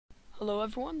Hello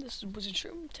everyone, this is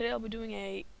wizardToURL. Today I'll be doing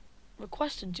a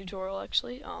requested tutorial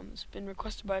actually. It's been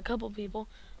requested by a couple people,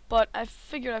 but I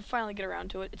figured I'd finally get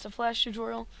around to it. It's a Flash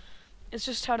tutorial. It's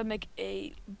just how to make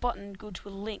a button go to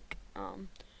a link.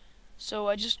 So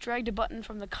I just dragged a button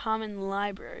from the common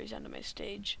libraries onto my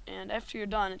stage, and after you're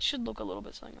done it should look a little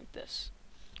bit something like this.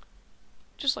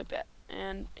 Just like that.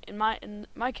 And in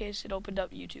my case it opened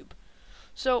up YouTube.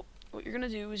 So what you're going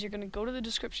to do is you're going to go to the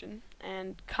description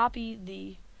and copy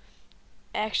the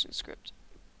action script,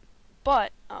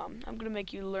 but I'm gonna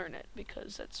make you learn it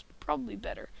because that's probably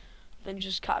better than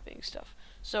just copying stuff.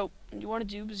 So what you want to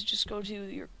do is just go to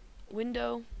your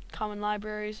window, common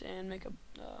libraries, and make a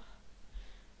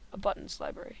buttons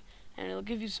library, and it'll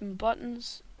give you some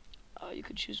buttons. You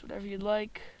could choose whatever you'd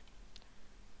like.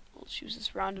 We'll choose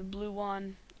this rounded blue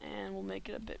one, and we'll make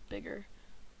it a bit bigger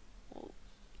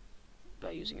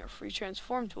by using our free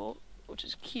transform tool, which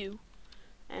is Q,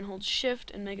 and hold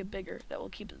shift and make it bigger. That will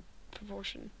keep the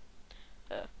proportion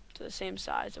to the same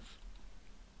size of,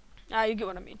 you get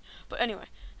what I mean. But anyway,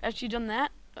 after you've done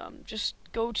that, just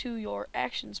go to your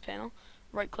actions panel,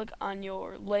 right click on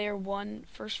your layer 1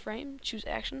 first frame, choose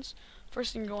actions.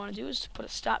 First thing you're going to do is to put a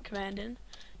stop command in.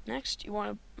 Next you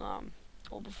want to,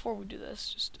 well, before we do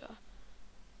this, just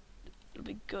it'll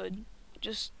be good,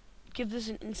 just give this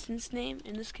an instance name.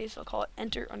 In this case I'll call it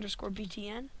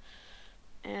enter_btn,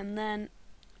 and then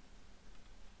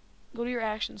go to your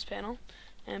actions panel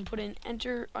and put in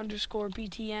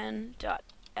enter_btn dot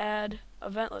add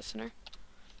event listener,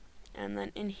 and then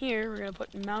in here we're going to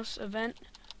put mouse event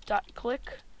dot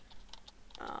click.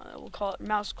 We'll call it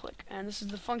mouse click, and this is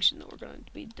the function that we're going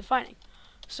to be defining.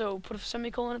 So put a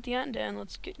semicolon at the end and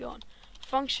let's get going.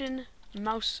 Function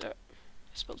mouse, I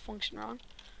spelled function wrong.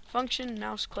 Function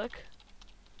mouse click,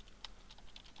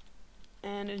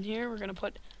 and in here we're going to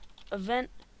put event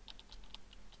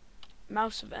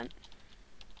mouse event.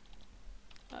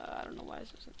 I don't know why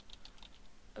this isn't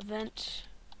event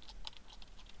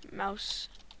mouse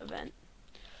event,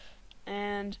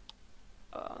 and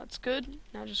that's good.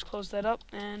 Now just close that up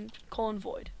and colon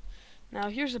void. Now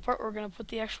here's the part where we're going to put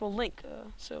the actual link.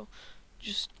 So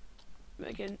just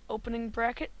make an opening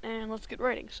bracket and let's get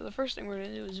writing. So the first thing we're going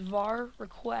to do is var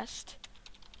request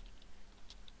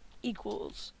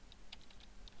equals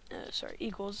a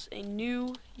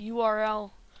new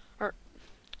URL, or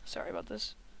sorry about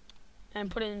this, and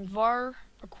put in var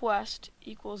request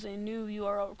equals a new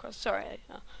URL request. Sorry,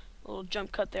 a little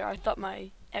jump cut there. I thought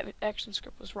my action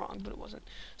script was wrong, but it wasn't.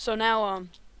 So now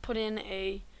put in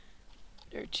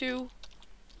there are two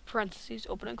parentheses,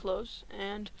 open and close,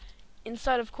 and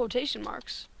inside of quotation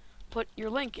marks put your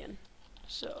link in.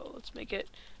 So let's make it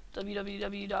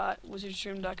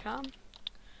www.wizardstream.com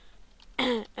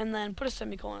and then put a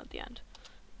semicolon at the end.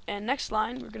 And next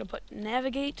line we're going to put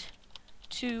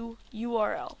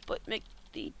navigateToURL, but make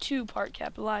the to part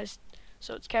capitalized,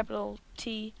 so it's capital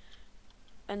T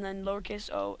and then lowercase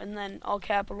o and then all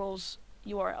capitals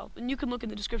URL. And you can look in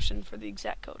the description for the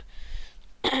exact code.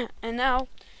 And now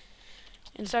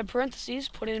inside parentheses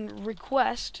put in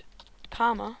request,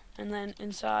 comma, and then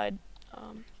inside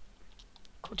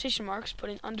quotation marks put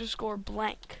in underscore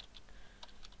blank.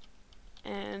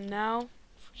 And now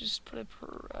if we just put a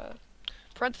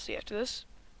parenthesis after this,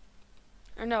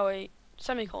 or no, a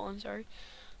semicolon, sorry,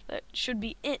 that should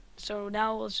be it. So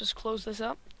now let's just close this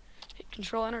up, hit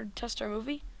Control Enter to test our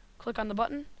movie, click on the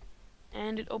button,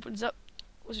 and it opens up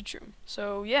wizardToURL.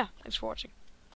 So yeah, thanks for watching.